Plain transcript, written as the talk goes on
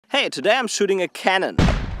Hey, today I'm shooting a Canon.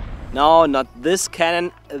 No, not this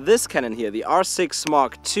Canon here, the R6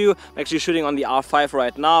 Mark II. I'm actually shooting on the R5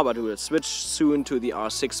 right now, but we will switch soon to the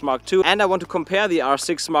R6 Mark II. And I want to compare the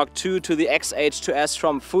R6 Mark II to the X-H2S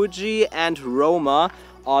from Fuji, and Roma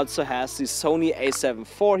also has the Sony A7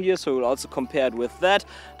 IV here, so we'll also compare it with that.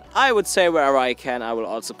 I would say wherever I can, I will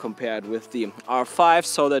also compare it with the R5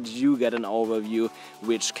 so that you get an overview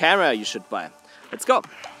which camera you should buy. Let's go!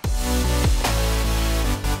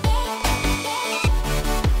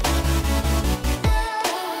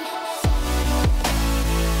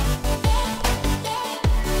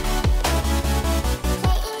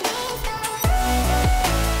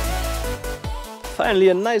 Finally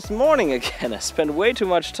a nice morning again. I spent way too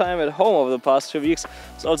much time at home over the past 2 weeks. I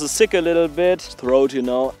was also sick a little bit. Throat, you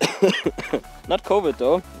know. Not COVID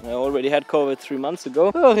though. I already had COVID 3 months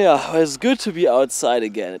ago. Oh yeah, it's good to be outside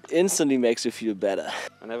again. It instantly makes you feel better.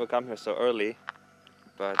 I never come here so early,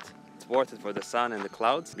 but it's worth it for the sun and the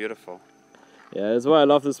clouds. Beautiful. Yeah, that's why I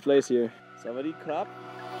love this place here. Somebody clap.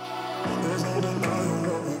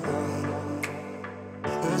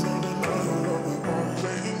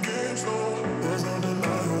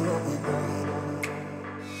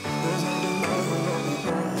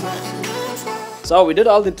 So we did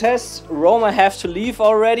all the tests. Roma have to leave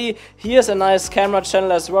already. Here's a nice camera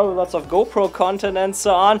channel as well with lots of GoPro content and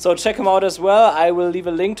so on. So check him out as well. I will leave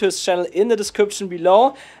a link to his channel in the description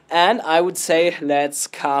below. And I would say let's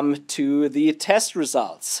come to the test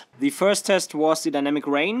results. The first test was the dynamic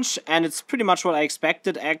range, and it's pretty much what I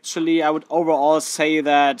expected actually. I would overall say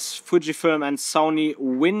that Fujifilm and Sony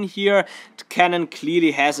win here. Canon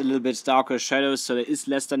clearly has a little bit darker shadows, so there is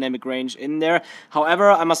less dynamic range in there.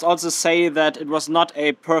 However, I must also say that it was not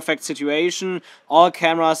a perfect situation. All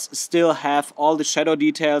cameras still have all the shadow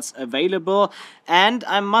details available, and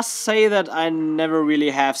I must say that I never really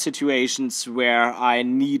have situations where I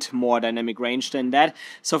need more dynamic range than that.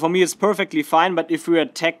 So for me it's perfectly fine, but if we are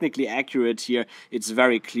technically accurate here, it's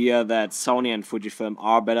very clear that Sony and Fujifilm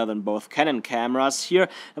are better than both Canon cameras here.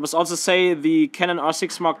 I must also say the Canon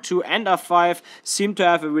R6 Mark II and R5 seem to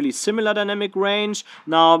have a really similar dynamic range.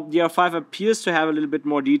 Now the R5 appears to have a little bit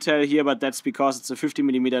more detail here, but that's because it's a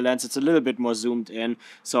 50mm lens. It's a little bit more zoomed in,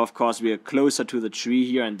 so of course we are closer to the tree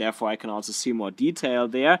here, and therefore I can also see more detail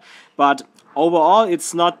there. But overall,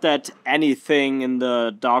 it's not that anything in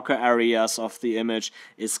the darker areas of the image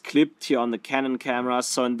is clipped here on the Canon cameras.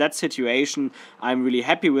 So in that situation, I'm really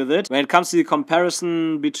happy with it. When it comes to the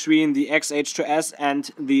comparison between the X-H2S and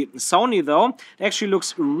the Sony though, it actually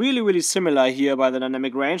looks really similar here by the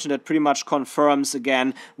dynamic range, and that pretty much confirms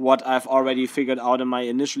again what I've already figured out in my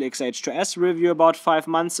initial X-H2S review about 5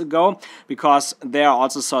 months ago, because there I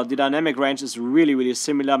also saw the dynamic range is really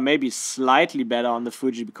similar, maybe slightly better on the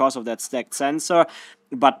Fuji because of that stacked sensor,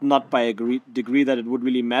 but not by a degree that it would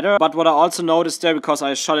really matter. But what I also noticed there, because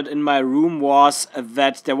I shot it in my room, was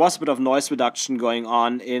that there was a bit of noise reduction going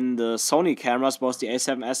on in the Sony cameras, both the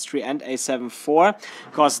A7S III and A7 IV,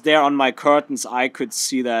 because there on my curtains I could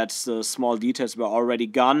see that the small details were already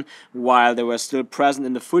gone while they were still present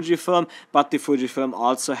in the Fujifilm, but the Fujifilm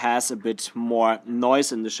also has a bit more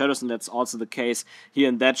noise in the shadows, and that's also the case here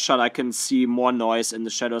in that shot. I can see more noise in the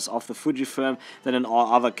shadows of the Fujifilm than in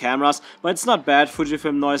all other cameras, but it's not bad. Fujifilm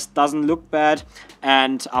noise doesn't look bad,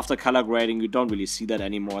 and after color grading you don't really see that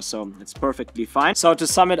anymore, so it's perfectly fine. So to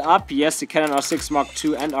sum it up, yes, the Canon R6 Mark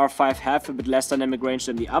II and R5 have a bit less dynamic range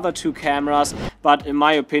than the other two cameras, but in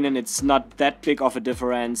my opinion it's not that big of a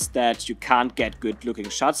difference that you can't get good looking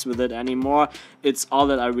shots with it anymore. It's all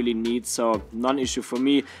that I really need, so non-issue for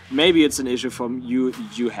me. Maybe it's an issue for you,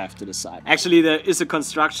 you have to decide. Actually, there is a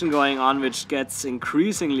construction going on which gets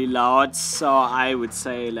increasingly loud, so I would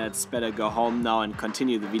say let's better go home now and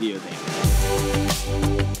continue the video there.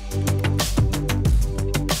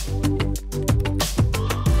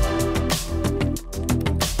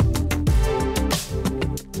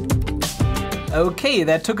 Okay,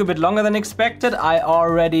 that took a bit longer than expected. I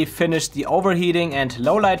already finished the overheating and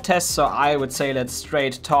low light tests, so I would say let's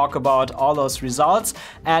straight talk about all those results.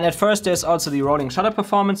 And at first there's also the rolling shutter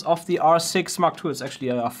performance of the R6 Mark II. It's actually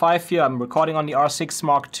a R5 here. I'm recording on the R6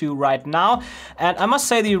 Mark II right now. And I must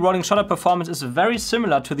say the rolling shutter performance is very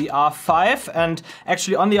similar to the R5. And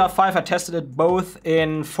actually on the R5 I tested it both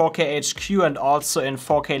in 4K HQ and also in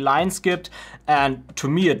 4K line skipped. And to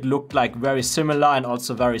me it looked like very similar, and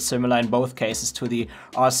also very similar in both cases comes to the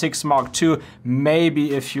R6 Mark II.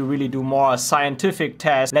 Maybe if you really do more scientific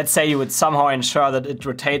tests, let's say you would somehow ensure that it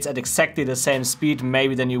rotates at exactly the same speed,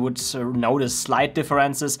 maybe then you would notice slight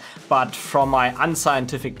differences, but from my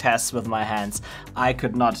unscientific tests with my hands, I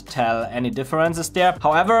could not tell any differences there.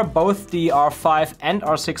 However, both the R5 and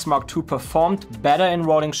R6 Mark II performed better in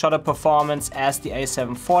rolling shutter performance as the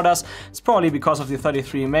A7IV does. It's probably because of the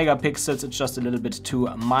 33 megapixels, it's just a little bit too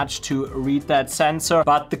much to read that sensor.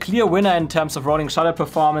 But the clear winner in terms of rolling shutter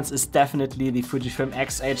performance is definitely the Fujifilm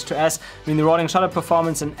X-H2S. I mean, the rolling shutter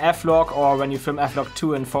performance in f-log, or when you film f-log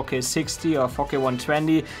 2 in 4K 60 or 4K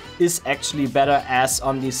 120, is actually better as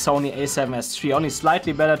on the Sony A7S III, only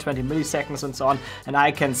slightly better, 20 milliseconds and so on, and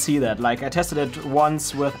I can see that. Like, I tested it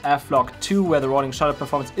once with f-log 2 where the rolling shutter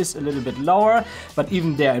performance is a little bit lower, but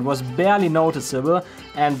even there it was barely noticeable,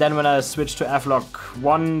 and then when I switched to f-log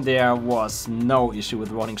 1 there was no issue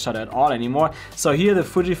with rolling shutter at all anymore. So here the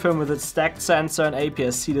Fujifilm with its stacked sensor and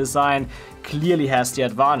APS-C design clearly has the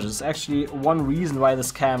advantages. Actually, one reason why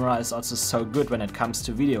this camera is also so good when it comes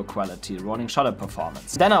to video quality, rolling shutter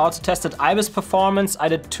performance. Then I also tested IBIS performance. I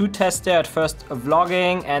did 2 tests there, at first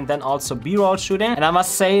vlogging and then also B-roll shooting. And I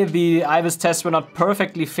must say the IBIS tests were not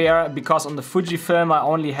perfectly fair because on the Fujifilm I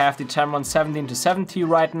only have the Tamron 17-70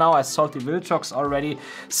 right now. I sold the Viltrox already,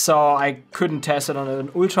 so I couldn't test it on an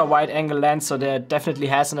ultra wide angle lens, so that definitely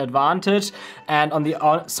has an advantage. And on the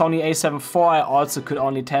Sony A7 IV I also could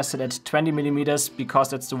only test it at 20 millimeters because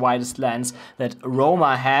that's the widest lens that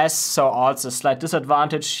Roma has, so also a slight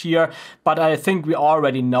disadvantage here. But I think we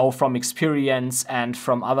already know from experience and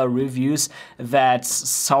from other reviews that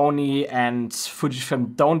Sony and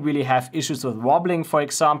Fujifilm don't really have issues with wobbling, for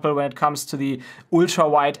example, when it comes to the ultra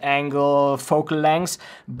wide angle focal lengths,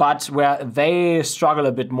 but where they struggle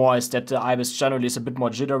a bit more is that the IBIS generally is a bit more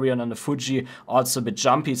jittery, and on the Fuji also a bit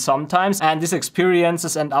jumpy sometimes. And these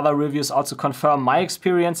experiences and other reviews also confirm my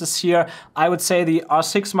experiences here. I would say the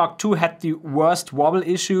R6 Mark II had the worst wobble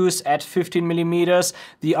issues at 15 millimeters.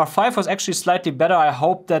 The R5 was actually slightly better. I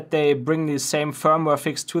hope that they bring the same firmware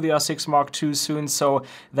fix to the R6 Mark II soon so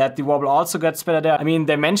that the wobble also gets better there. I mean,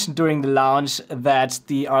 they mentioned during the launch that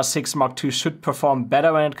the R6 Mark II should perform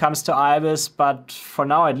better when it comes to IBIS, but for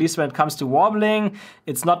now, at least when it comes to wobbling,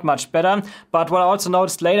 it's not much better. But what I also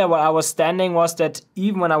noticed later while I was standing was that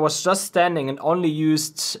even when I was just standing and only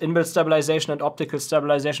used inbuilt stabilization and optical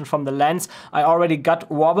stabilization from the lens, I already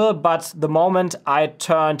got wobble, but the moment I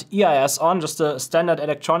turned IBIS on, just a standard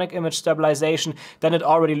electronic image stabilization, then it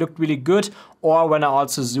already looked really good. Or when I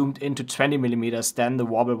also zoomed into 20 millimeters, then the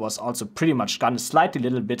wobble was also pretty much gone, slightly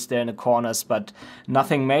little bit there in the corners, but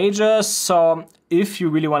nothing major. So if you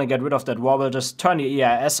really want to get rid of that wobble, just turn the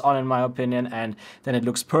IBIS on, in my opinion, and then it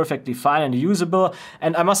looks perfectly fine and usable.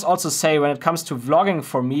 And I must also say, when it comes to vlogging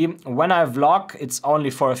for me, when I vlog, it's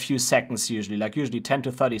only for a few seconds usually, like usually 10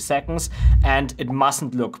 to 30 seconds, and it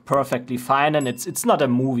mustn't look perfectly fine. And it's not a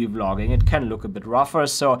movie vlogging, it can look a bit rougher.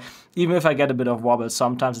 So even if I get a bit of wobble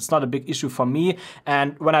sometimes, it's not a big issue for me.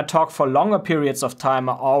 And when I talk for longer periods of time,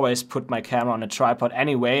 I always put my camera on a tripod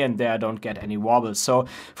anyway, and there I don't get any wobble. So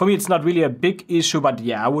for me, it's not really a big issue, but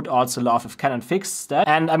yeah, I would also love if Canon fixed that.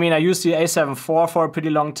 And I mean, I used the A7 IV for a pretty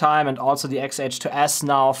long time and also the X-H2S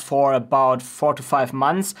now for about 4 to 5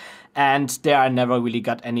 months. And there I never really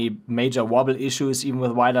got any major wobble issues, even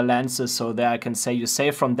with wider lenses, so there I can say you're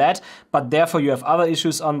safe from that. But therefore you have other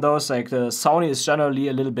issues on those, like the Sony is generally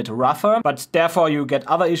a little bit rougher, but therefore you get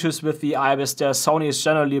other issues with the IBIS. The Sony is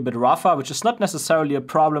generally a bit rougher, which is not necessarily a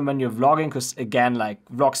problem when you're vlogging, because again, like,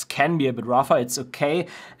 vlogs can be a bit rougher, it's okay.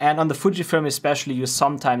 And on the Fujifilm especially, you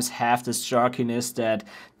sometimes have this jerkiness that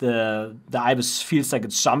the IBIS feels like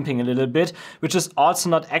it's jumping a little bit, which is also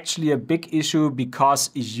not actually a big issue because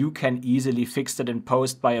you can easily fix that in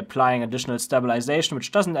post by applying additional stabilization,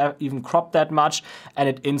 which doesn't even crop that much, and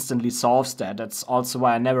it instantly solves that. That's also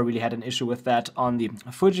why I never really had an issue with that on the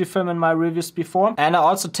Fujifilm in my reviews before. And I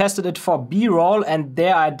also tested it for B-roll, and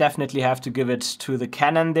there I definitely have to give it to the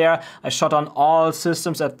Canon there. I shot on all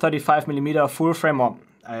systems at 35mm full frame, or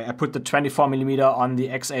I put the 24mm on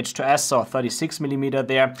the X-H2S, so 36mm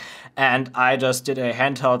there, and I just did a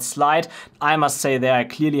handheld slide. I must say there I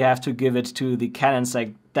clearly have to give it to the Canons.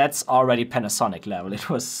 Like, that's already Panasonic level. It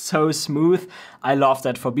was so smooth. I love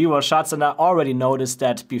that for B-roll shots, and I already noticed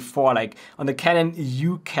that before. Like, on the Canon,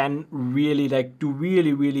 you can really like do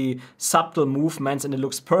really subtle movements and it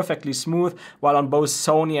looks perfectly smooth, while on both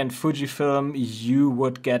Sony and Fujifilm, you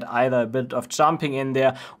would get either a bit of jumping in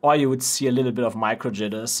there or you would see a little bit of micro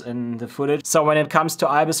jitters in the footage. So when it comes to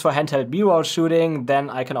IBIS for handheld B-roll shooting, then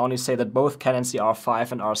I can only say that both Canons, the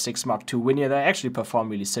R5 and R6 Mark II win here. They actually perform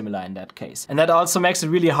really similar in that case. And that also makes it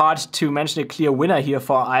really really hard to mention a clear winner here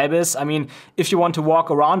for IBIS. I mean, if you want to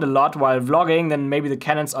walk around a lot while vlogging, then maybe the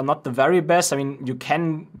Canons are not the very best. I mean, you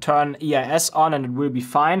can turn EIS on and it will be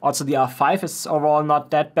fine. Also, the R5 is overall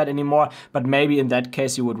not that bad anymore, but maybe in that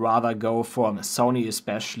case you would rather go for Sony,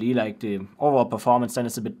 especially, like the overall performance then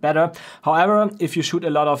is a bit better. However, if you shoot a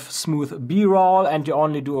lot of smooth B-roll and you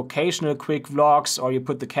only do occasional quick vlogs, or you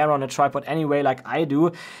put the camera on a tripod anyway, like I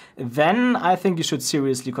do, then I think you should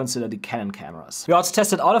seriously consider the Canon cameras. We also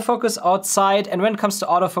tested autofocus outside, and when it comes to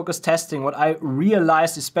autofocus testing, what I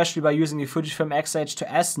realized, especially by using the Fujifilm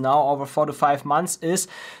X-H2S now over 4 to 5 months, is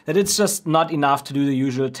that it's just not enough to do the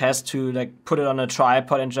usual test to like put it on a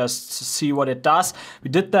tripod and just see what it does. We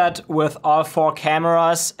did that with all 4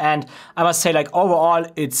 cameras, and I must say, like, overall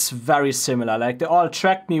it's very similar. Like, they all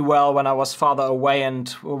tracked me well when I was farther away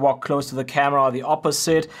and walked close to the camera, or the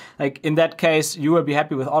opposite. Like, in that case, you will be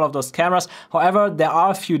happy with all of those cameras. However, there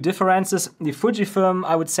are a few differences. The Fujifilm,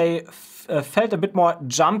 I would say, felt a bit more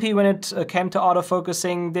jumpy when it came to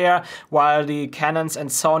autofocusing there, while the Canons and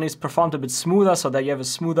Sonys performed a bit smoother, so that you have a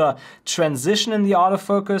smoother transition in the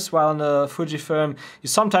autofocus, while on the Fujifilm, you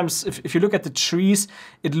sometimes, if you look at the trees,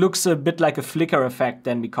 it looks a bit like a flicker effect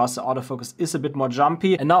then, because the autofocus is a bit more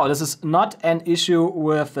jumpy. And no, this is not an issue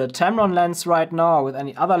with the Tamron lens right now, or with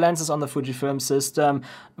any other lenses on the Fujifilm system.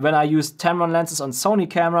 When I use Tamron lenses on Sony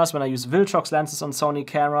cameras, when I use Viltrox lenses on Sony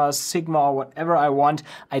cameras, Sigma or whatever I want,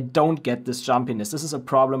 I don't get this jumpiness. This is a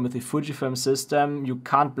problem with the Fujifilm system. You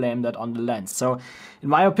can't blame that on the lens. So in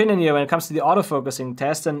my opinion here, when it comes to the autofocusing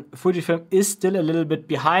test, then Fujifilm is still a little bit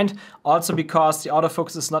behind, also because the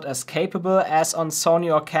autofocus is not as capable as on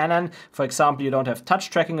Sony or Canon. For example, you don't have touch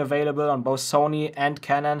tracking available on both Sony and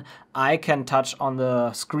Canon. I can touch on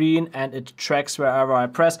the screen and it tracks wherever I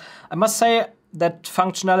press. I must say, that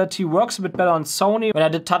functionality works a bit better on Sony. When I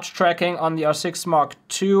did touch tracking on the R6 Mark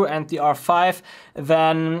II and the R5,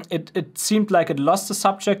 then it seemed like it lost the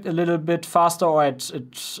subject a little bit faster, or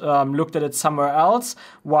it looked at it somewhere else,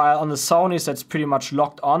 while on the Sonys that's pretty much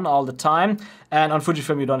locked on all the time. And on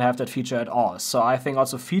Fujifilm you don't have that feature at all. So I think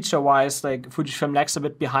also feature-wise, like, Fujifilm lags a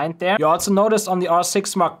bit behind there. You also noticed on the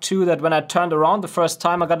R6 Mark II that when I turned around the first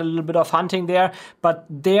time, I got a little bit of hunting there. But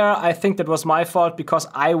there, I think that was my fault, because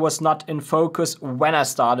I was not in focus when I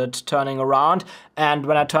started turning around. And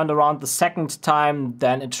when I turned around the second time,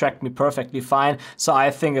 then it tracked me perfectly fine. So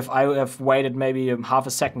I think if I have waited maybe half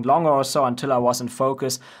a second longer or so until I was in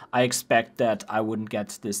focus, I expect that I wouldn't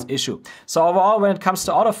get this issue. So overall, when it comes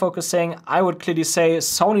to autofocusing, I would clearly say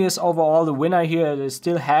Sony is overall the winner here. They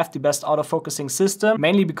still have the best autofocusing system,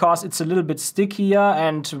 mainly because it's a little bit stickier,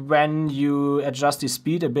 and when you adjust the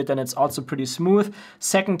speed a bit, then it's also pretty smooth.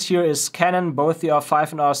 Second tier is Canon. Both the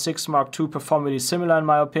R5 and R6 Mark II perform really similar in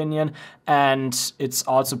my opinion, and it's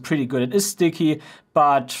also pretty good. It is sticky,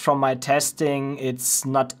 but from my testing, it's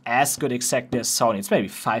not as good exactly as Sony. It's maybe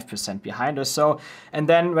 5% behind or so. And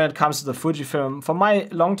then when it comes to the Fujifilm, from my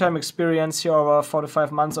long-term experience here over 4 to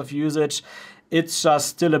 5 months of usage, it's just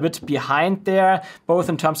still a bit behind there, both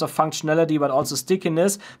in terms of functionality but also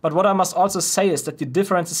stickiness. But what I must also say is that the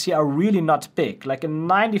differences here are really not big. Like, in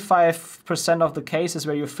 95% of the cases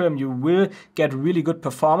where you film, you will get really good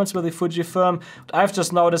performance with the Fujifilm. I've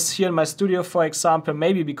just noticed here in my studio, for example,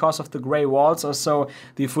 maybe because of the gray walls or so,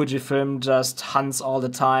 the Fujifilm just hunts all the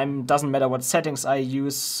time. Doesn't matter what settings I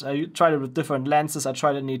use. I tried it with different lenses. I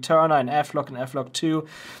tried it in Eterna, in f-log, and f-log 2.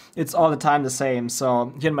 It's all the time the same.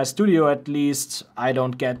 So here in my studio, at least, I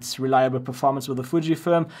don't get reliable performance with the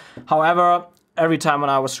Fujifilm. However, every time when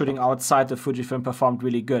I was shooting outside, the Fujifilm performed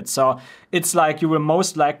really good. So it's like you will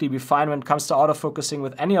most likely be fine when it comes to autofocusing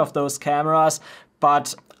with any of those cameras.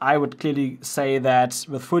 But I would clearly say that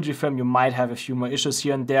with Fujifilm you might have a few more issues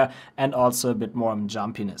here and there, and also a bit more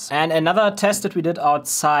jumpiness. And another test that we did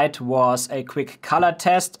outside was a quick color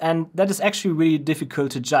test, and that is actually really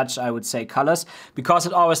difficult to judge, I would say, colors, because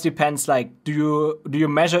it always depends, like, do you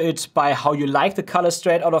measure it by how you like the color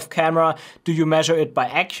straight out of camera? Do you measure it by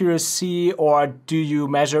accuracy, or do you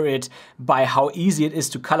measure it by how easy it is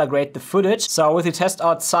to color grade the footage? So with the test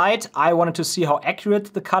outside, I wanted to see how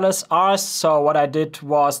accurate the colors are. So what I did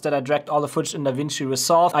was that I dragged all the footage in DaVinci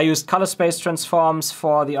Resolve. I used color space transforms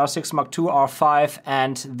for the R6 Mark II, R5,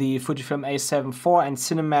 and the Fujifilm A7IV, and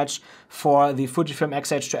Cinematch for the Fujifilm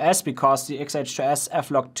X-H2S, because the X-H2S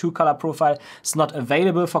f-log 2 color profile is not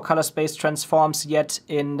available for color space transforms yet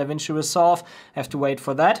in DaVinci Resolve. I have to wait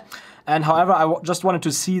for that. And however, I just wanted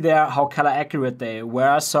to see there how color accurate they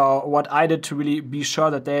were. So what I did to really be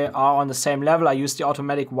sure that they are on the same level, I used the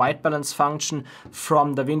automatic white balance function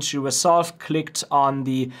from DaVinci Resolve, clicked on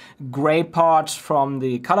the gray part from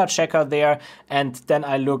the color checker there, and then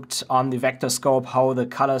I looked on the vector scope how the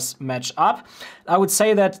colors match up. I would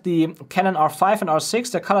say that the Canon R5 and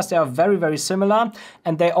R6, the colors, they are very, very similar,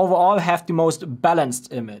 and they overall have the most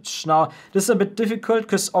balanced image. Now, this is a bit difficult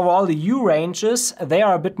because overall the U ranges, they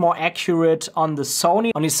are a bit more accurate on the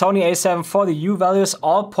Sony. On the Sony A7 IV, the U values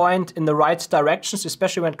all point in the right directions,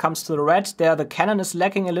 especially when it comes to the red. There, the Canon is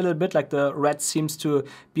lacking a little bit, like the red seems to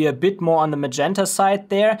be a bit more on the magenta side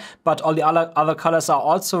there, but all the other colors are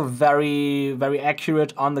also very, very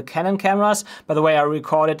accurate on the Canon cameras. By the way, I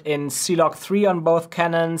recorded in C-Log3 on both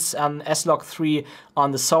Canons, S-Log3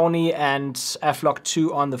 on the Sony, and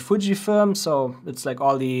F-Log2 on the Fujifilm, so it's like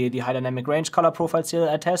all the high dynamic range color profiles here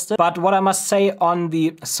that I tested. But what I must say on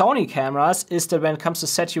the Sony cameras is that when it comes to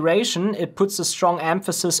saturation, it puts a strong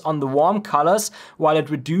emphasis on the warm colors, while it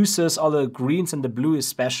reduces all the greens and the blue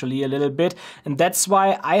especially a little bit. And that's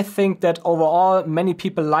why I think that overall many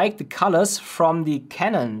people like the colors from the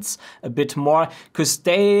Canons a bit more, because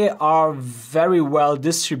they are very well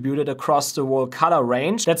distributed across the whole color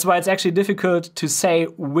range. That's why it's actually difficult to say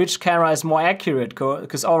which camera is more accurate,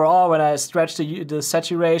 because overall when I stretch the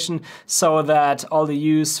saturation so that all the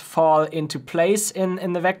U's fall into place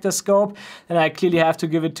in the vector scope, then I clearly have to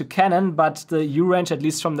give it to Canon, but the U range, at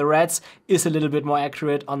least from the reds, is a little bit more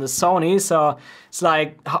accurate on the Sony. So it's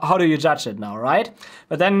like, how do you judge it now, right?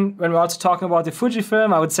 But then when we're also talking about the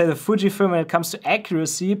Fujifilm, I would say the Fujifilm, when it comes to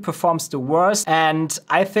accuracy, performs the worst. And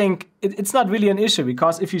I think it's not really an issue,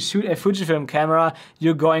 because if you shoot a Fujifilm camera,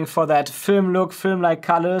 you're going for that film look, film-like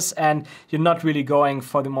colors, and you're not really going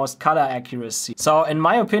for the most color accuracy. So in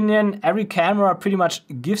my opinion, every camera pretty much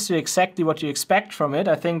gives you exactly what you expect from it.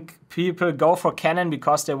 I think people go for Canon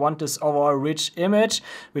because they want this overall rich image,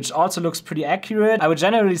 which also looks pretty accurate. I would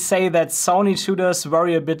generally say that Sony shooters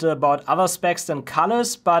worry a bit about other specs than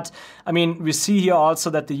colors, but I mean, we see here also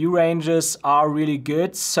that the U ranges are really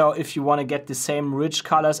good. So if you want to get the same rich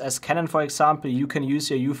colors as Canon, for example, you can use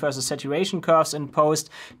your U versus saturation curves in post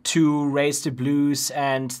to raise the blues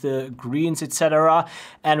and the greens, etc.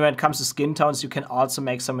 And when it comes to skin tones, you can also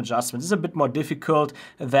make some adjustments. It's a bit more difficult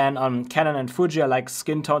than on Canon and Fuji. I like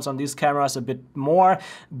skin tones on these cameras a bit more,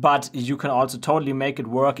 but you can also totally make it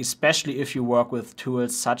work, especially if you work with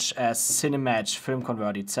tools such as Cinematch, Film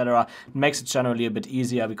Convert, etc. It makes it generally a bit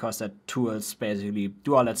easier because that tools basically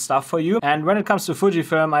do all that stuff for you. And when it comes to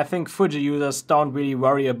Fujifilm, I think Fuji users don't really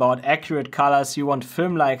worry about accurate colors. You want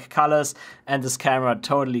film-like colors, and this camera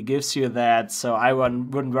totally gives you that, so I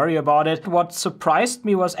wouldn't worry about it. What surprised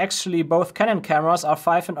me was actually both Canon cameras,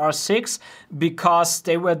 R5 and R6, because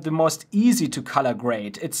they were the most easy to color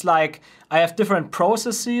grade. It's like I have different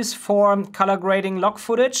processes for color grading log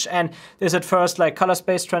footage, and there's at first like color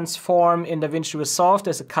space transform in DaVinci Resolve,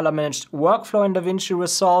 there's a color managed workflow in DaVinci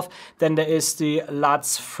Resolve, then there is the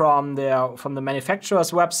LUTs from the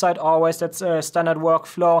manufacturer's website always, that's a standard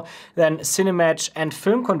workflow, then Cinematch and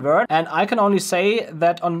Film Convert. And I can only say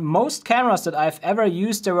that on most cameras that I've ever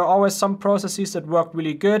used, there were always some processes that worked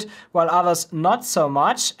really good, while others not so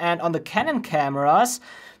much. And on the Canon cameras,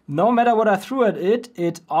 no matter what I threw at it,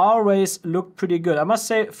 it always looked pretty good. I must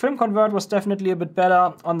say, Film Convert was definitely a bit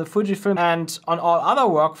better on the Fujifilm, and on all other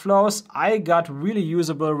workflows, I got really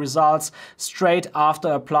usable results straight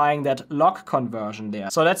after applying that log conversion there.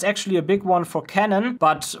 So that's actually a big one for Canon,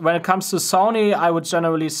 but when it comes to Sony, I would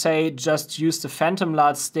generally say just use the Phantom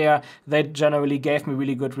LUTs there. They generally gave me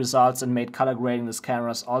really good results and made color grading these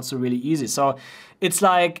cameras also really easy. So it's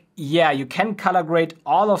like, yeah, you can color grade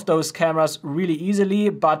all of those cameras really easily,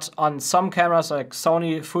 but on some cameras like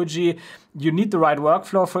Sony, Fuji, you need the right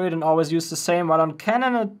workflow for it and always use the same. While on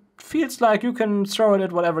Canon, it feels like you can throw it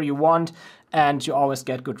at whatever you want and you always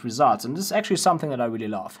get good results. And this is actually something that I really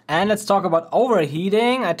love. And let's talk about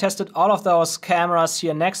overheating. I tested all of those cameras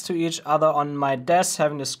here next to each other on my desk,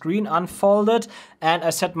 having the screen unfolded, and I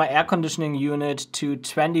set my air conditioning unit to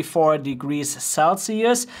 24 degrees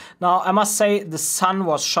Celsius. Now, I must say the sun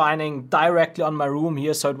was shining directly on my room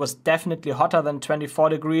here, so it was definitely hotter than 24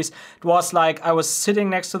 degrees. It was like I was sitting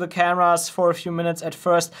next to the cameras for a few minutes at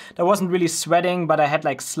first. I wasn't really sweating, but I had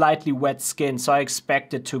like slightly wet skin, so I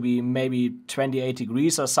expected to be maybe 28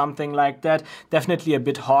 degrees or something like that. Definitely a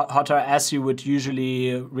bit hotter as you would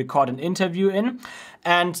usually record an interview in.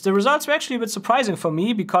 And the results were actually a bit surprising for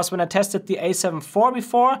me, because when I tested the A7IV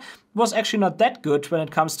before, it was actually not that good when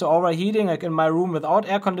it comes to overheating. Like in my room without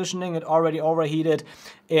air conditioning, it already overheated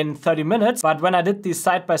in 30 minutes. But when I did the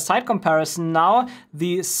side-by-side comparison now,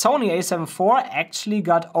 the Sony A7IV actually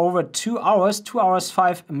got over 2 hours, 2 hours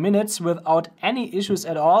 5 minutes without any issues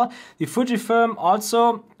at all. The Fujifilm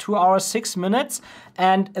also 2 hours 6 minutes,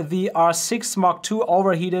 and the R6 Mark II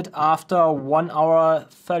overheated after 1 hour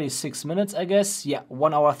 36 minutes, I guess. Yeah,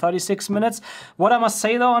 1 hour 36 minutes. What I must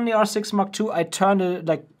say though on the R6 Mark II, I turned it,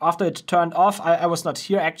 like after it turned off, I was not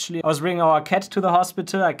here actually. I was bringing our cat to the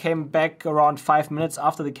hospital. I came back around 5 minutes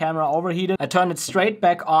after the camera overheated. I turned it straight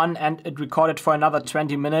back on and it recorded for another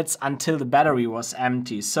 20 minutes until the battery was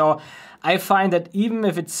empty. So I find that even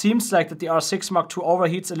if it seems like that the R6 Mark II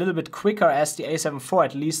overheats a little bit quicker as the A7IV,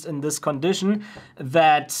 at least in this condition,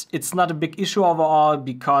 that it's not a big issue overall,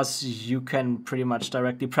 because you can pretty much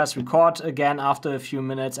directly press record again after a few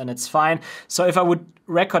minutes and it's fine. So if I would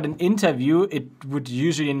record an interview, it would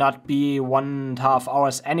usually not be 1.5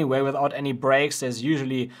 hours anyway without any breaks. There's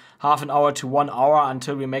usually half an hour to 1 hour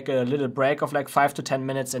until we make a little break of like 5 to 10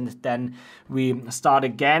 minutes and then we start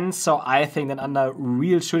again. So I think that under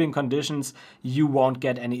real shooting conditions, you won't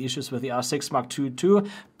get any issues with the R6 Mark II too.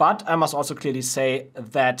 But I must also clearly say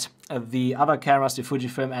that the other cameras, the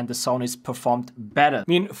Fujifilm and the Sonys, performed better. I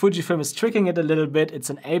mean, Fujifilm is tricking it a little bit. It's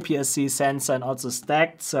an APS-C sensor and also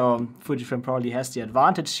stacked, so Fujifilm probably has the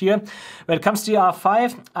advantage here. When it comes to the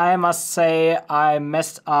R5, I must say I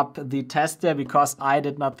messed up the test there because I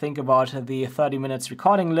did not think about the 30 minutes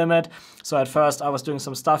recording limit. So at first I was doing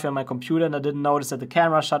some stuff here on my computer and I didn't notice that the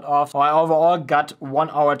camera shut off. I overall got 1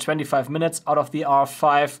 hour 25 minutes out of the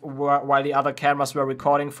R5, while the other cameras were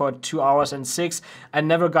recording for 2 hours and 6. I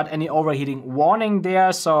never got any overheating warning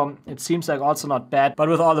there, so it seems like also not bad. But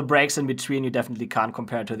with all the breaks in between, you definitely can't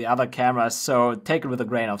compare it to the other cameras, so take it with a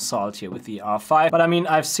grain of salt here with the R5. But I mean,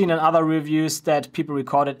 I've seen in other reviews that people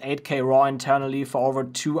recorded 8K RAW internally for over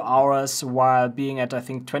 2 hours while being at, I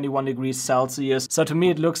think, 21 degrees Celsius. So to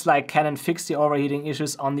me, it looks like Canon fixed the overheating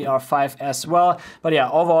issues on the R5 as well. But yeah,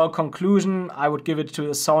 overall conclusion, I would give it to the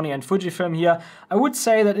Sony and Fujifilm here. I would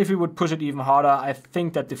say that if we would push it even harder, I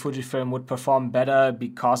think that the Fujifilm would perform better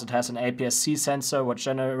because it has an APS-C sensor which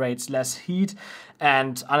generates less heat.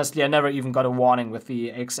 And honestly, I never even got a warning with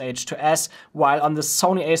the X-H2S, while on the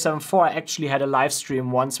Sony A7IV I actually had a live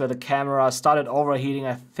stream once where the camera started overheating.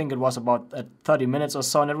 I think it was about 30 minutes or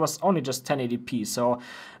so, and it was only just 1080p. So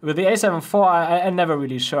with the A7IV, I'm never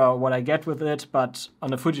really sure what I get with it, but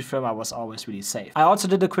on the Fujifilm I was always really safe. I also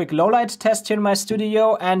did a quick lowlight test here in my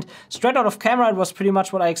studio, and straight out of camera it was pretty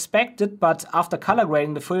much what I expected, but after color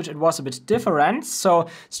grading the footage it was a bit different. So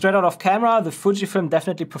straight out of camera, the Fujifilm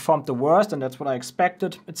definitely performed the worst, and that's what I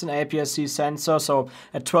expected. It's an APS-C sensor, so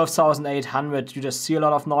at 12,800 you just see a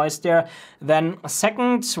lot of noise there. Then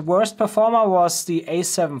second worst performer was the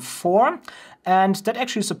A7IV. And that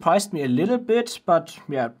actually surprised me a little bit, but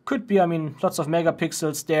yeah, could be, I mean, lots of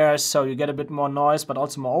megapixels there, so you get a bit more noise, but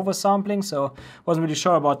also more oversampling, so wasn't really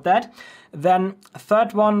sure about that. Then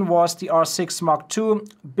third one was the R6 Mark II,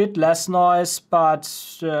 bit less noise, but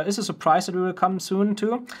is a surprise that we will come soon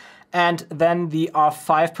too. And then the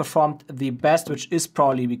R5 performed the best, which is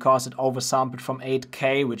probably because it oversampled from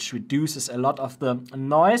 8K, which reduces a lot of the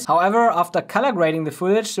noise. However, after color grading the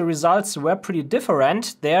footage, the results were pretty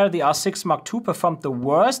different. There, the R6 Mark II performed the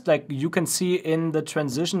worst. Like you can see in the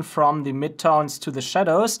transition from the midtones to the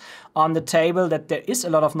shadows on the table that there is a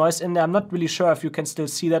lot of noise in there. I'm not really sure if you can still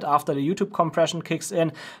see that after the YouTube compression kicks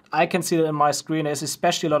in. I can see that in my screen. There's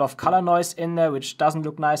especially a lot of color noise in there, which doesn't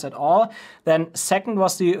look nice at all. Then second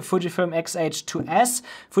was the Fujifilm X-H2S.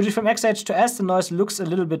 Fujifilm X-H2S, the noise looks a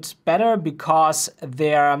little bit better because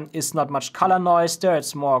there is not much color noise there.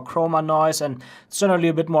 It's more chroma noise and it's generally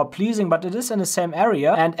a bit more pleasing, but it is in the same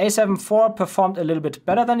area. And A7IV performed a little bit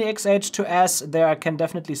better than the X-H2S. There I can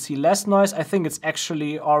definitely see less noise. I think it's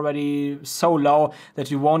actually already so low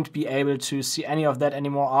that you won't be able to see any of that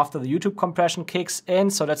anymore after the YouTube compression kicks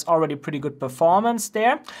in. So that's already pretty good performance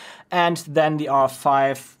there. And then the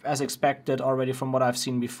R5, as expected already from what I've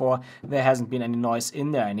seen before, there hasn't been any noise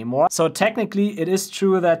in there anymore. So technically it is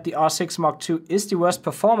true that the R6 Mark II is the worst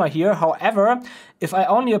performer here. However, if I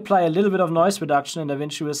only apply a little bit of noise reduction in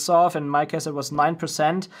DaVinci Resolve, in my case it was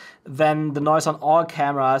 9%, then the noise on all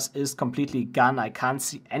cameras is completely gone. I can't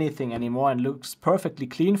see anything anymore and looks perfectly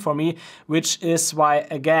clean for me, which is why,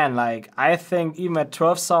 again, like I think even at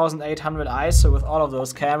 12,800 ISO with all of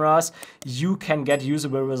those cameras, you can get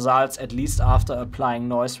usable results at least after applying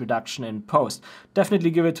noise reduction in post.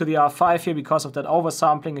 Definitely give it to to the R5 here because of that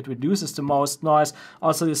oversampling. It reduces the most noise.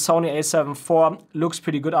 Also, the Sony A7 IV looks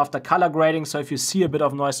pretty good after color grading, so if you see a bit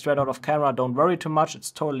of noise straight out of camera, don't worry too much, it's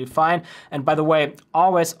totally fine. And by the way,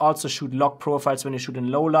 always also shoot log profiles when you shoot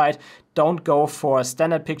in low light. Don't go for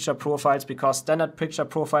standard picture profiles, because standard picture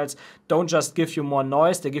profiles don't just give you more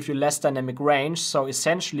noise, they give you less dynamic range. So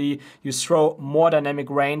essentially you throw more dynamic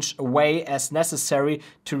range away as necessary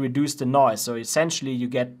to reduce the noise. So essentially you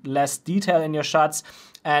get less detail in your shots,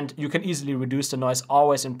 and you can easily reduce the noise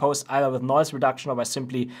always in post, either with noise reduction or by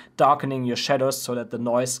simply darkening your shadows so that the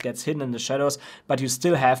noise gets hidden in the shadows, but you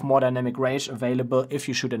still have more dynamic range available if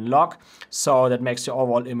you shoot in log, so that makes your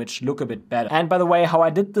overall image look a bit better. And by the way, how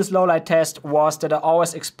I did this low light test was that I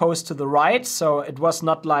always exposed to the right, so it was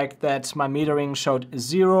not like that my metering showed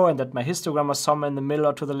 0 and that my histogram was somewhere in the middle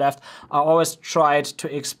or to the left. I always tried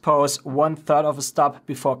to expose 1/3 of a stop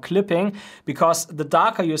before clipping, because the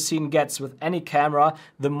darker your scene gets with any camera,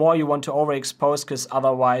 the more you want to overexpose, because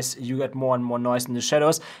otherwise you get more and more noise in the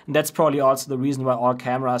shadows. And that's probably also the reason why all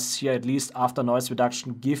cameras here, at least after noise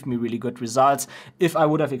reduction, give me really good results. If I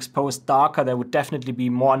would have exposed darker, there would definitely be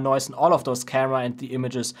more noise in all of those cameras and the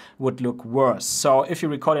images would look worse. So if you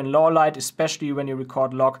record in low light, especially when you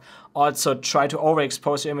record log, also try to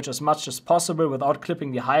overexpose your image as much as possible without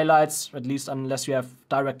clipping the highlights, at least unless you have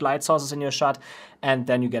direct light sources in your shot, and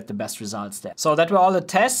then you get the best results there. So that were all the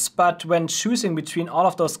tests, but when choosing between all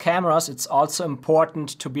of those cameras, it's also important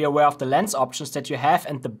to be aware of the lens options that you have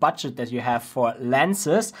and the budget that you have for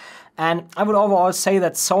lenses. And I would overall say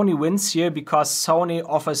that Sony wins here, because Sony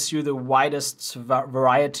offers you the widest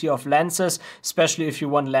variety of lenses, especially if you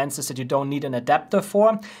want lenses that you don't need an adapter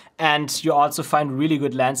for. And you also find really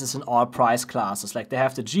good lenses in all price classes. Like they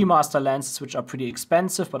have the G Master lenses, which are pretty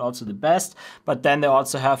expensive, but also the best. But then they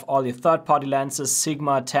also have all the third-party lenses,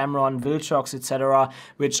 Sigma, Tamron, Viltrox, etc.,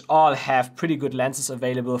 which all have pretty good lenses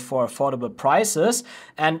available for affordable prices.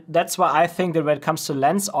 And that's why I think that when it comes to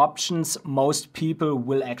lens options, most people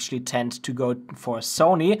will actually tend to go for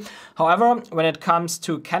Sony. However, when it comes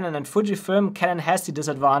to Canon and Fujifilm, Canon has the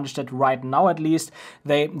disadvantage that right now at least,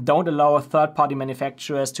 they don't allow third-party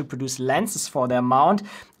manufacturers to produce lenses for their mount,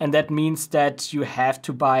 and that means that you have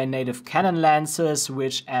to buy native Canon lenses,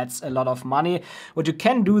 which adds a lot of money. What you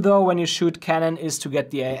can do though when you shoot Canon is to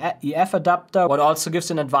get the EF adapter, what also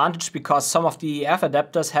gives an advantage because some of the EF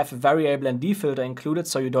adapters have a variable ND filter included,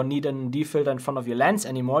 so you don't need an ND filter in front of your lens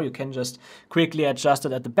anymore. You can just quickly adjust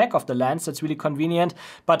it at the back of the lens. That's really convenient,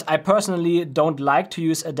 but I personally don't like to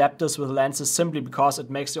use adapters with lenses simply because it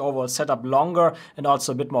makes the overall setup longer and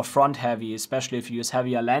also a bit more front heavy, especially if you use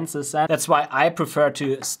heavier lenses. And that's why I prefer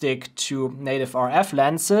to stick to native RF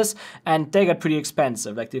lenses, and they get pretty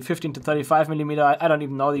expensive. Like the 15 to 35mm, I don't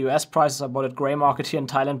even know the US prices. I bought it gray market here in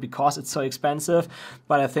Thailand because it's so expensive,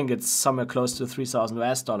 but I think it's somewhere close to 3,000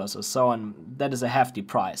 US dollars or so, and that is a hefty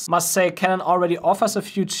price. Must say Canon already offers a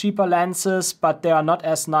few cheaper lenses, but they are not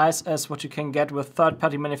as nice as what you can get with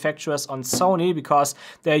third-party manufacturers on Sony, because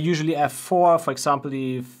they're usually f4, for example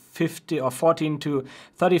the 50 or 14 to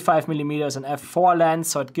 35mm an f4 lens,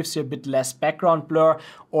 so it gives you a bit less background blur.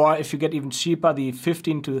 Or if you get even cheaper, the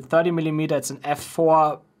 15 to 30mm, it's an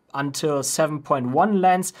f4 until 7.1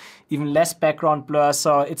 lens, even less background blur,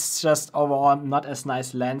 so it's just overall not as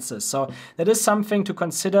nice lenses. So that is something to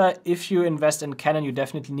consider. If you invest in Canon, you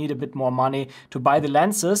definitely need a bit more money to buy the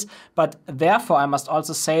lenses, but therefore I must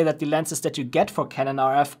also say that the lenses that you get for Canon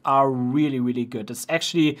RF are really, really good. It's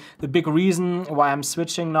actually the big reason why I'm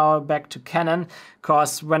switching now back to Canon,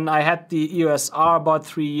 because when I had the EOS R about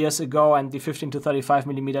 3 years ago and the 15 to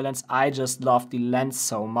 35mm lens, I just loved the lens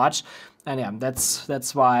so much. And yeah,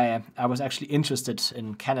 that's why I was actually interested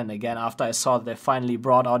in Canon again after I saw that they finally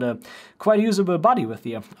brought out a quite usable body with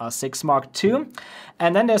the R6 Mark II.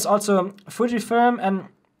 And then there's also Fujifilm, and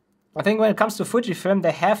I think when it comes to Fujifilm,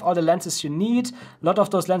 they have all the lenses you need. A lot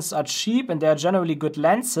of those lenses are cheap and they are generally good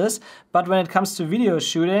lenses, but when it comes to video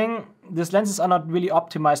shooting, these lenses are not really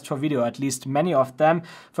optimized for video, at least many of them.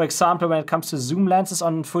 For example, when it comes to zoom lenses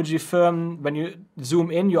on Fujifilm, when you zoom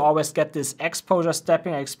in, you always get this exposure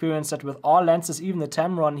stepping. I experienced that with all lenses, even the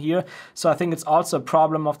Tamron here. So I think it's also a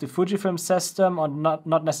problem of the Fujifilm system, or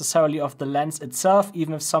not necessarily of the lens itself,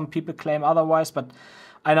 even if some people claim otherwise. But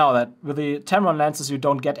I know that with the Tamron lenses, you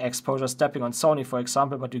don't get exposure stepping on Sony, for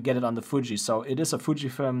example, but you get it on the Fuji. So it is a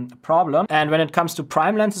Fujifilm problem. And when it comes to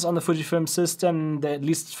prime lenses on the Fujifilm system, at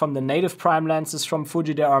least from the native prime lenses from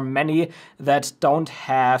Fuji, there are many that don't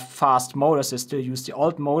have fast motors. They still use the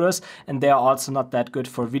old motors, and they are also not that good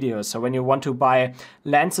for video. So when you want to buy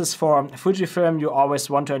lenses for Fujifilm, you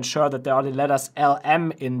always want to ensure that there are the letters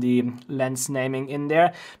LM in the lens naming in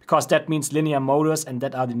there, because that means linear motors, and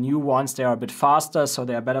that are the new ones. They are a bit faster, so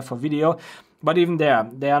they are better for video. But even there,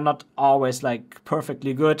 they are not always like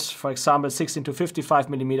perfectly good. For example, 16 to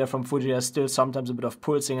 55mm from Fuji, there's still sometimes a bit of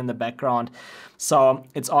pulsing in the background. So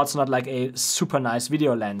it's also not like a super nice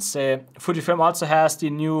video lens. Fujifilm also has the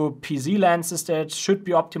new PZ lenses that should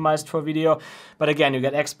be optimized for video. But again, you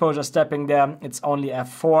get exposure stepping there. It's only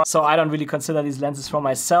f4. So I don't really consider these lenses for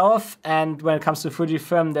myself. And when it comes to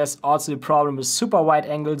Fujifilm, there's also the problem with super wide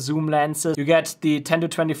angle zoom lenses. You get the 10 to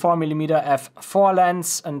 24mm f4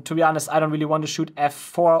 lens. And to be honest, I don't really want to shoot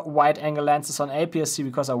f4 wide angle lenses on APS-C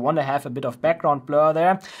because I want to have a bit of background blur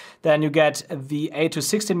there. Then you get the 8 to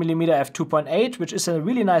 16mm f2.8, which is a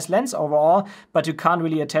really nice lens overall, but you can't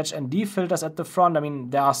really attach ND filters at the front. I mean,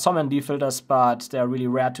 there are some ND filters, but they're really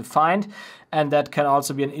rare to find. And that can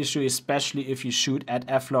also be an issue, especially if you shoot at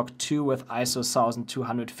f-log2 with ISO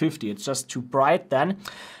 1250. It's just too bright then.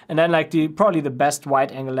 And then like probably the best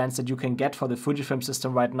wide angle lens that you can get for the Fujifilm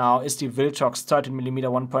system right now is the Viltrox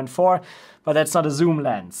 13mm 1.4, but that's not a zoom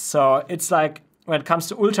lens. So it's like, when it comes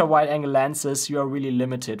to ultra wide angle lenses, you are really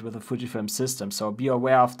limited with the Fujifilm system. So be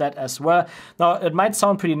aware of that as well. Now, it might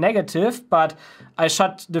sound pretty negative, but I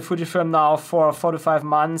shot the Fujifilm now for 4 to 5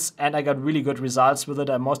 months and I got really good results with it.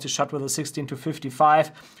 I mostly shot with a 16 to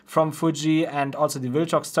 55 from Fuji and also the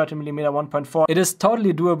Viltrox 13mm 1.4. It is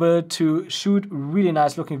totally doable to shoot really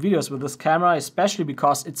nice looking videos with this camera, especially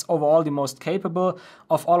because it's overall the most capable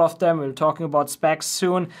of all of them. We're talking about specs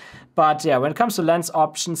soon. But yeah, when it comes to lens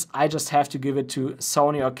options, I just have to give it to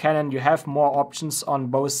Sony or Canon. You have more options on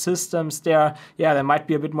both systems there. Yeah, they might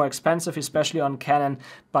be a bit more expensive, especially on Canon,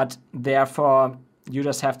 but therefore you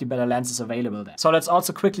just have the better lenses available there. So let's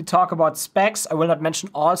also quickly talk about specs. I will not mention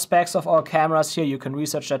all specs of our cameras here. You can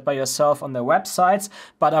research that by yourself on their websites,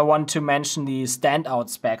 but I want to mention the standout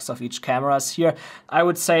specs of each cameras here. I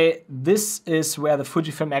would say this is where the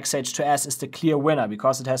Fujifilm X-H2S is the clear winner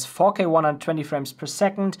because it has 4K 120 frames per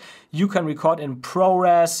second. You can record in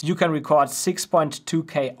ProRes. You can record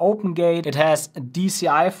 6.2K open gate. It has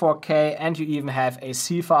DCI 4K and you even have a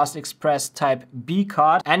CFast Express Type B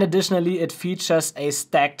card. And additionally, it features a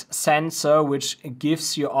stacked sensor which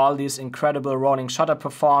gives you all these incredible rolling shutter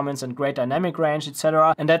performance and great dynamic range,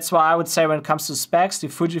 etc. And that's why I would say when it comes to specs, the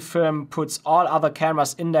Fujifilm puts all other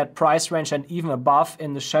cameras in that price range and even above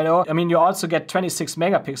in the shadow. I mean, you also get 26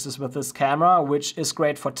 megapixels with this camera, which is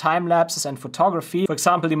great for time lapses and photography. For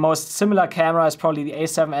example, the most similar camera is probably the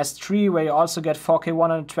A7IV, where you also get 4K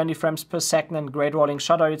 120 frames per second and great rolling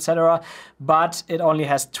shutter, etc. But it only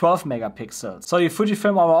has 12 megapixels. So the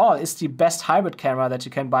Fujifilm overall is the best hybrid camera that you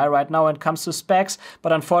can buy right now when it comes to specs,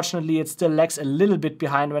 but unfortunately it still lags a little bit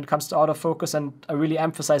behind when it comes to autofocus, and I really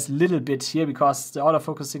emphasize little bit here because the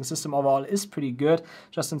autofocusing system overall is pretty good,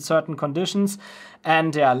 just in certain conditions.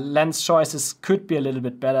 And yeah, lens choices could be a little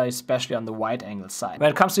bit better, especially on the wide angle side. When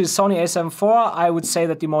it comes to the Sony A7IV, I would say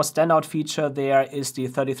that the most standout feature there is the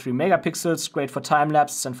 33 megapixels, great for time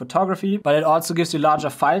lapses and photography, but it also gives you larger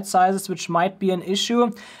file sizes, which might be an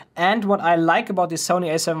issue. And what I like about the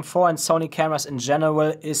Sony A7IV and Sony cameras in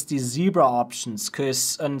general is the zebra options,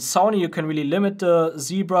 because on Sony you can really limit the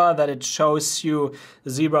zebra, that it shows you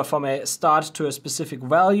the zebra from a start to a specific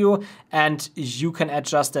value, and you can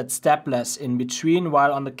adjust that stepless in between,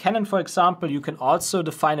 while on the Canon, for example, you can also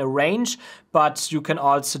define a range, but you can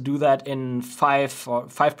also do that in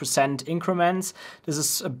 5% increments. This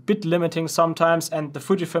is a bit limiting sometimes, and the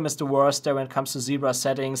Fujifilm is the worst there when it comes to zebra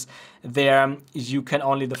settings. There you can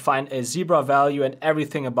only define a zebra value, and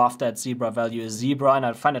everything above that zebra value is zebra, and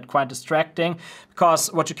I find it quite distracting,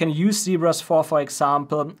 because what you can use zebras for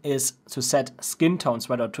example, is to set skin tones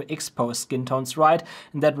right, or to expose skin tones right,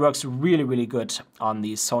 and that works really, really good on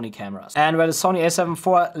these Sony cameras. And where the Sony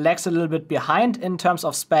A7IV lags a little bit behind in terms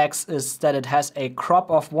of specs is that it has a crop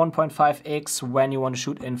of 1.5x when you want to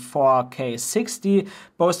shoot in 4K 60.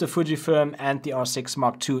 Both the Fujifilm and the R6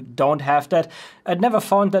 Mark II don't have that. I never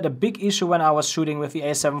found that a big issue when I was shooting with the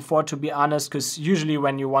A7IV, to be honest, because usually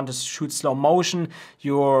when you want to shoot slow motion,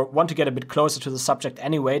 you want to get a bit closer to the subject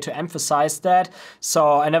anyway to emphasize that.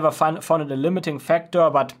 So I never found it a limiting factor,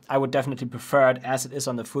 but I would definitely prefer it as it is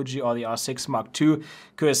on the Fuji or the R6 Mark II,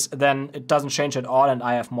 because then it doesn't change at all and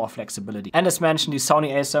I have more flexibility. And as mentioned, the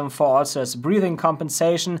Sony A7IV also has breathing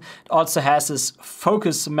compensation. It also has this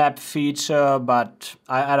focus map feature, but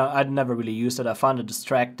I'd never really used it. I found it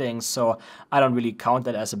distracting, so I don't really count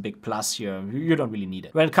that as a big plus here. You don't really need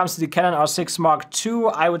it. When it comes to the Canon R6 Mark II,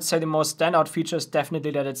 I would say the most standout feature is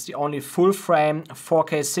definitely that it's the only full frame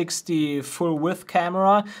 4K 60 full width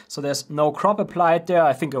camera, so there's no crop applied there.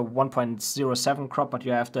 I think a 1.07 crop, but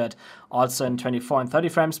you have that also in 24 and 30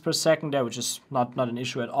 frames per second there, which is not an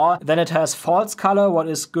issue at all. Then it has false color, what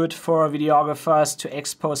is good for videographers to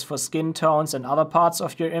expose for skin tones and other parts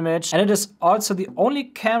of your image. And it is also the only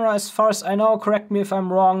camera, as far as I know, correct me if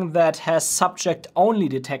I'm wrong, that has subject only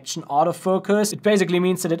detection autofocus. It basically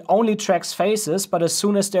means that it only tracks faces, but as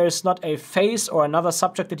soon as there is not a face or another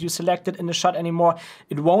subject that you selected in the shot anymore,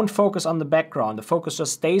 it won't focus on the background. The focus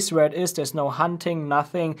just stays where it is. There's no hunting,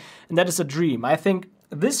 nothing, and that is a dream. I think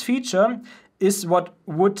this feature is what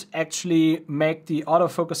would actually make the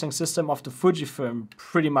autofocusing system of the Fujifilm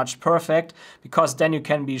pretty much perfect, because then you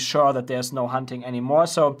can be sure that there's no hunting anymore.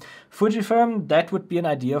 So Fujifilm, that would be an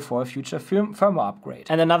idea for a future firmware upgrade.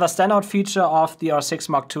 And another standout feature of the R6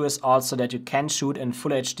 Mark II is also that you can shoot in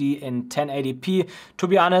Full HD in 1080p. To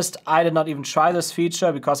be honest, I did not even try this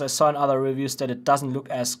feature because I saw in other reviews that it doesn't look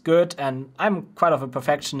as good, and I'm quite of a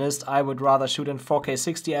perfectionist. I would rather shoot in 4K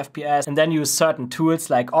 60 FPS and then use certain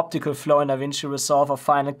tools like optical flow in DaVinci Resolve or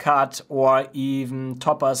Final Cut, or even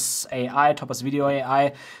Topaz AI, Topaz Video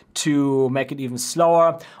AI, to make it even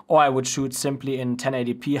slower. Or I would shoot simply in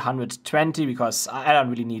 1080p 120 because I don't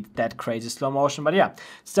really need that crazy slow motion. But yeah,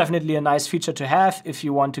 it's definitely a nice feature to have if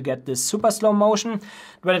you want to get this super slow motion.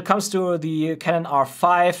 When it comes to the Canon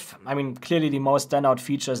R5, I mean, clearly the most standout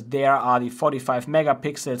features there are the 45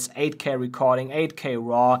 megapixels, 8K recording, 8K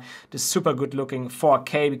RAW, the super good looking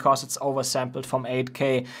 4K because it's oversampled from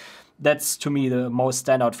 8K. That's, to me, the most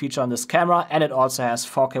standout feature on this camera, and it also has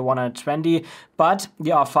 4K 120, but the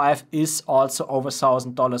R5 is also over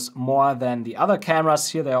 $1,000 more than the other cameras.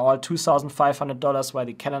 Here they are all $2,500, while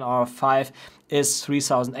the Canon R5 is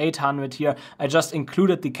 $3,800 here. I just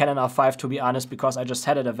included the Canon R5, to be honest, because I just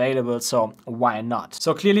had it available, so why not?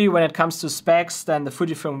 So clearly, when it comes to specs, then the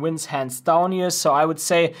Fujifilm wins hands down here. So I would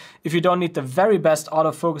say if you don't need the very best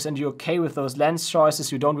autofocus and you're okay with those lens choices,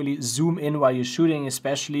 you don't really zoom in while you're shooting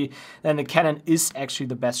especially, then the Canon is actually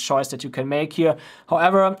the best choice that you can make here.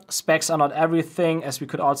 However, specs are not everything. As we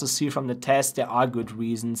could also see from the test, there are good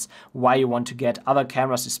reasons why you want to get other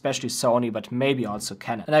cameras, especially Sony, but maybe also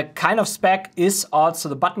Canon. And a kind of spec is also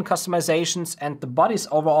the button customizations and the bodies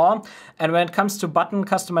overall. And when it comes to button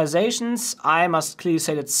customizations, I must clearly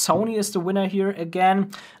say that Sony is the winner here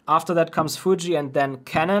again. After that comes Fuji and then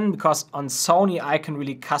Canon, because on Sony I can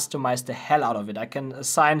really customize the hell out of it. I can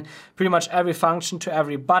assign pretty much every function to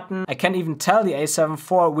every button. I can even tell the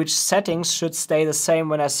A7IV which settings should stay the same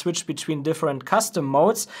when I switch between different custom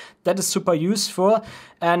modes. That is super useful.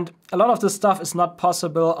 And a lot of this stuff is not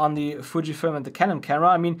possible on the Fujifilm and the Canon camera.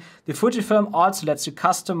 I mean, the Fujifilm also lets you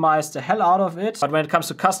customize the hell out of it. But when it comes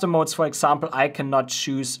to custom modes, for example, I cannot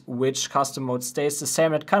choose which custom mode stays the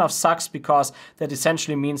same. It kind of sucks because that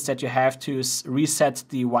essentially means that you have to reset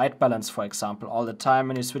the white balance, for example, all the time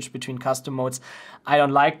when you switch between custom modes. I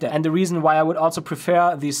don't like that. And the reason why I would also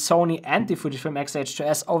prefer the Sony and the Fujifilm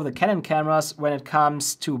X-H2S over the Canon cameras when it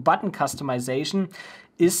comes to button customization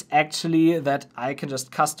is actually that I can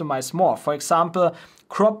just customize more. For example,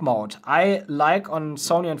 crop mode. I like on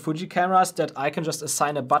Sony and Fuji cameras that I can just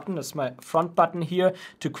assign a button, that's my front button here,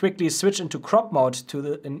 to quickly switch into crop mode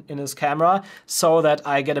to in this camera so that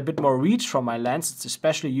I get a bit more reach from my lens. It's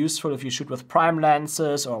especially useful if you shoot with prime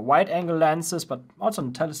lenses or wide angle lenses, but also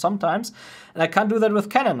on tele sometimes. And I can't do that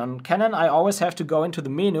with Canon. On Canon, I always have to go into the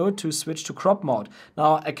menu to switch to crop mode.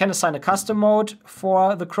 Now, I can assign a custom mode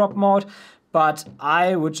for the crop mode, but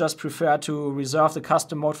I would just prefer to reserve the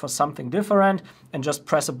custom mode for something different and just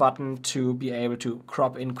press a button to be able to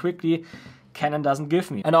crop in quickly. Canon doesn't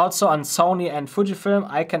give me. And also on Sony and Fujifilm,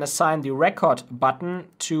 I can assign the record button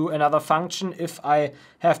to another function if I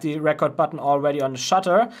have the record button already on the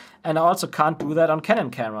shutter. And I also can't do that on Canon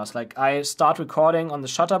cameras. Like, I start recording on the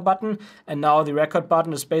shutter button and now the record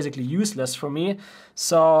button is basically useless for me.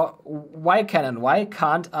 So why Canon? Why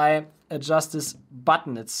can't I adjust this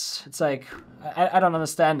button? It's like, I don't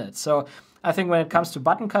understand it. So I think when it comes to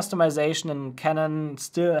button customization, and Canon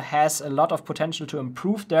still has a lot of potential to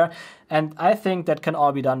improve there, and I think that can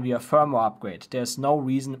all be done via firmware upgrade. There's no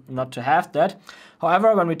reason not to have that.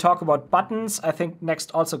 However, when we talk about buttons, I think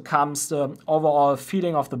next also comes the overall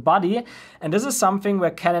feeling of the body, and this is something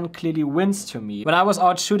where Canon clearly wins to me. When I was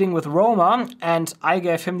out shooting with Roma and I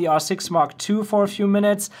gave him the R6 Mark II for a few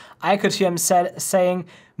minutes, I could hear him saying,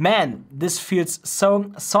 "Man, this feels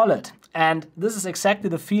so solid." And this is exactly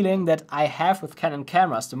the feeling that I have with Canon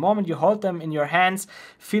cameras. The moment you hold them in your hands,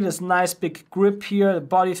 feel this nice big grip here, the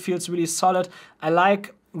body feels really solid. I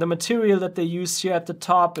like the material that they use here at the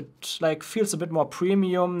top. It like feels a bit more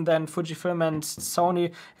premium than Fujifilm and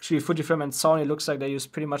Sony. Actually, Fujifilm and Sony looks like they use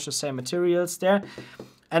pretty much the same materials there.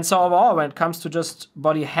 And so overall, when it comes to just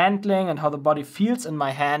body handling and how the body feels in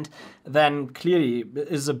my hand, then clearly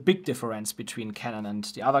is a big difference between Canon and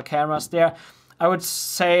the other cameras there. I would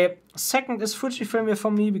say second is Fujifilm here for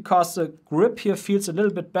me, because the grip here feels a little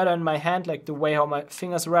bit better in my hand, like the way how my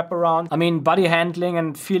fingers wrap around. I mean, body handling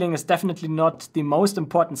and feeling is definitely not the most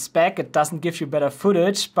important spec. It doesn't give you better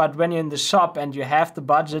footage, but when you're in the shop and you have the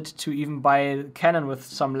budget to even buy Canon with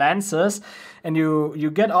some lenses, and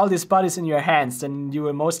you get all these bodies in your hands, then you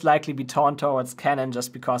will most likely be torn towards Canon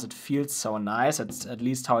just because it feels so nice. It's at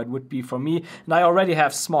least how it would be for me. And I already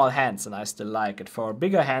have small hands and I still like it. For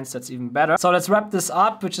bigger hands, that's even better. So let's wrap this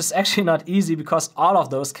up, which is actually not easy because all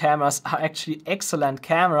of those cameras are actually excellent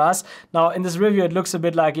cameras. Now in this review it looks a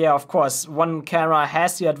bit like, yeah, of course, one camera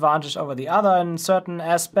has the advantage over the other in certain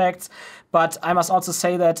aspects, but I must also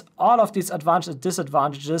say that all of these advantages and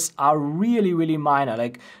disadvantages are really, really minor.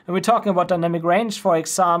 Like when we're talking about dynamic range, for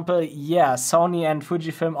example, yeah, Sony and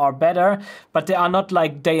Fujifilm are better, but they are not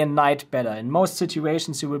like day and night better. In most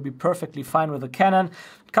situations you will be perfectly fine with a Canon.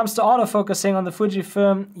 Comes to autofocusing on the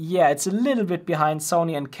Fujifilm, yeah, it's a little bit behind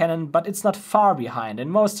Sony and Canon, but it's not far behind. In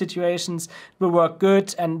most situations it will work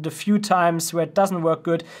good, and the few times where it doesn't work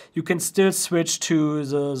good, you can still switch to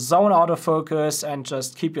the zone autofocus and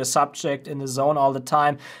just keep your subject in the zone all the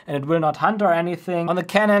time, and it will not hunt or anything. On the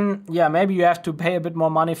Canon, yeah, maybe you have to pay a bit more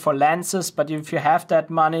money for lenses, but if you have that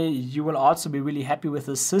money, you will also be really happy with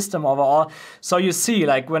the system overall. So you see,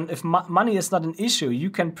 like if money is not an issue, you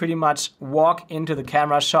can pretty much walk into the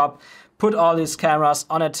camera shop, put all these cameras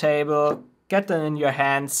on a table, get them in your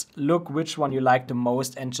hands, look which one you like the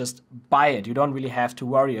most and just buy it. You don't really have to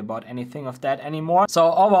worry about anything of that anymore.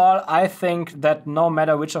 So overall, I think that no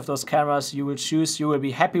matter which of those cameras you will choose, you will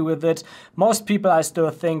be happy with it. Most people, I still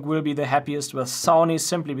think, will be the happiest with Sony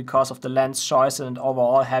simply because of the lens choice and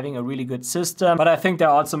overall having a really good system. But I think there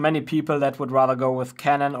are also many people that would rather go with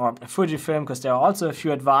Canon or Fujifilm because there are also a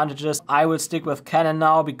few advantages. I will stick with Canon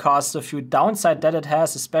now because the few downside that it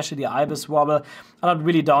has, especially the IBIS wobble, are not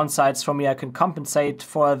really downsides for me. I can compensate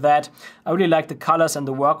for that. I really like the colors and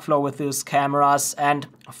the workflow with these cameras, and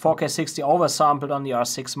 4K 60 oversampled on the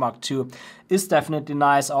R6 Mark II is definitely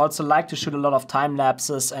nice. I also like to shoot a lot of time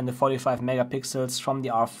lapses, and the 45 megapixels from the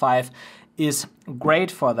R5 is great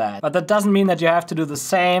for that. But that doesn't mean that you have to do the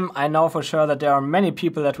same. I know for sure that there are many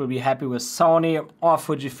people that will be happy with Sony or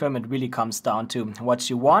Fujifilm. It really comes down to what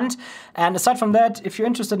you want. And aside from that, if you're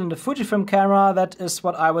interested in the Fujifilm camera, that is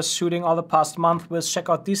what I was shooting all the past month with. Check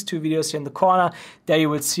out these two videos here in the corner. There you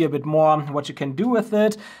will see a bit more what you can do with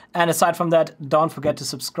it. And aside from that, don't forget to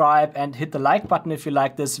subscribe and hit the like button if you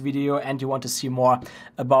like this video and you want to see more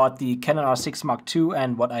about the Canon R6 Mark II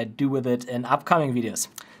and what I do with it in upcoming videos.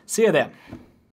 See you there.